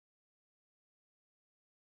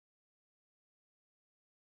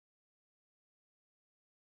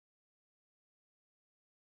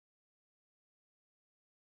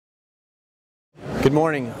Good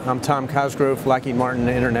morning. I'm Tom Cosgrove, Lockheed Martin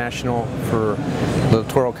International for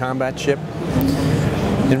Littoral Combat Ship.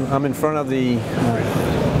 I'm in front of the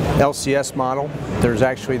LCS model. There's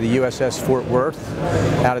actually the USS Fort Worth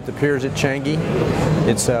out at the piers at Changi.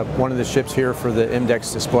 It's one of the ships here for the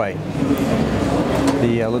IMDEX display.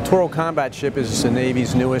 The Littoral Combat Ship is the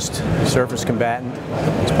Navy's newest surface combatant.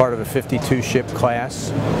 It's part of a 52-ship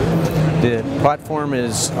class. The platform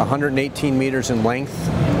is 118 meters in length,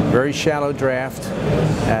 very shallow draft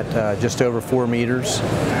at just over 4 meters,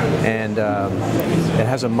 and it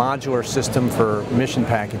has a modular system for mission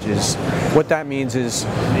packages. What that means is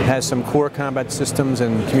it has some core combat systems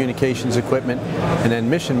and communications equipment, and then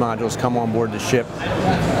mission modules come on board the ship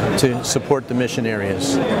to support the mission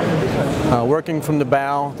areas. Working from the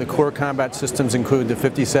bow, the core combat systems include the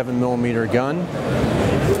 57mm gun,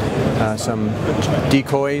 some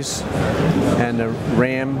decoys, and a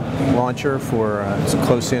RAM launcher for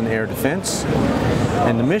close-in air defense.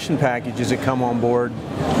 And the mission packages that come on board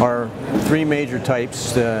are three major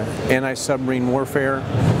types: the anti-submarine warfare,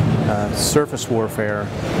 surface warfare,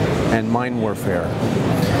 and mine warfare.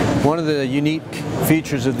 One of the unique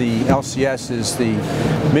features of the LCS is the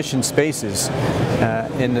mission spaces.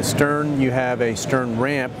 In the stern, you have a stern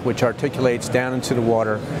ramp which articulates down into the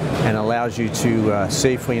water and allows you to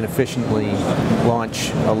safely and efficiently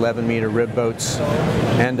launch 11-meter rib boats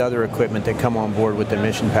and other equipment that come on board with the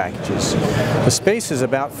mission packages. The space is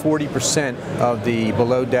about 40% of the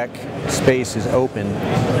below-deck space is open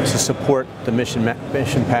to support the mission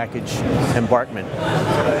package embarkment.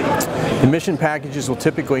 The mission packages will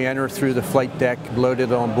typically enter through the flight deck,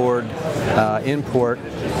 loaded on board in port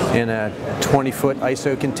in a 20-foot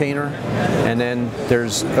ISO container, and then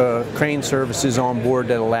there's crane services on board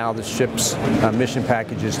that allow the ship's mission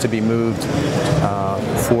packages to be moved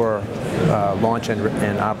for launch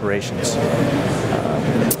and operations.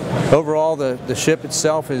 Overall, the ship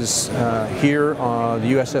itself is here,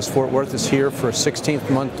 the USS Fort Worth is here for a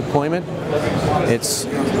 16th month deployment. It's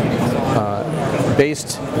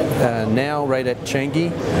based now right at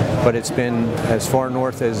Changi, but it's been as far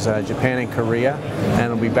north as Japan and Korea, and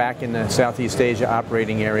it'll be back in the Southeast Asia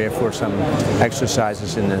operating area for some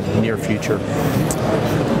exercises in the near future.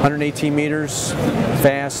 118 meters,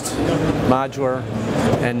 fast, modular,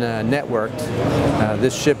 and networked.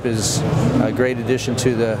 This ship is a great addition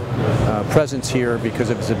to the presence here because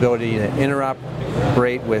of its ability to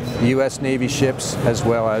interoperate with U.S. Navy ships as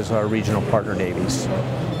well as our regional partner navies.